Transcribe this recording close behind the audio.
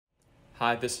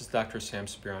Hi, this is Dr. Sam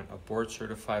Speron, a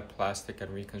board-certified plastic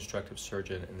and reconstructive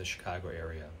surgeon in the Chicago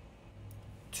area.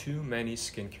 Too many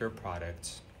skincare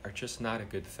products are just not a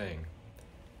good thing.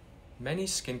 Many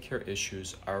skincare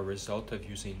issues are a result of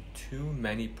using too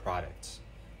many products.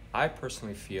 I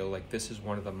personally feel like this is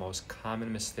one of the most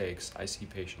common mistakes I see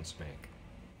patients make.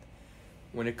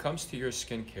 When it comes to your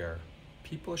skincare,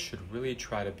 people should really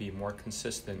try to be more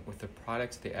consistent with the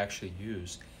products they actually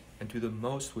use and do the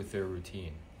most with their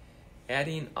routine.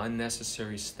 Adding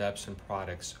unnecessary steps and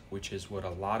products, which is what a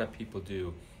lot of people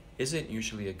do, isn't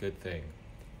usually a good thing.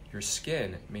 Your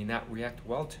skin may not react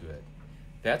well to it.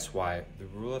 That's why the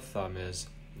rule of thumb is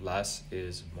less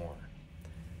is more.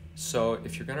 So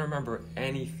if you're going to remember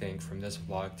anything from this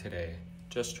vlog today,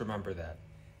 just remember that.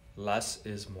 Less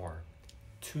is more.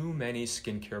 Too many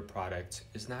skincare products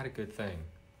is not a good thing.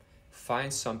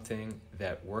 Find something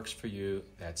that works for you,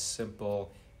 that's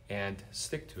simple, and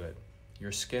stick to it.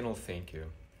 Your skin will thank you.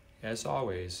 As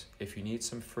always, if you need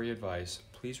some free advice,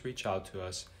 please reach out to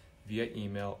us via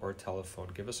email or telephone.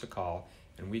 Give us a call,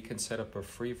 and we can set up a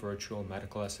free virtual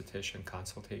medical esthetician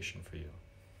consultation for you.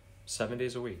 7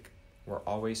 days a week. We're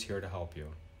always here to help you.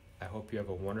 I hope you have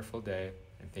a wonderful day,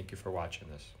 and thank you for watching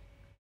this.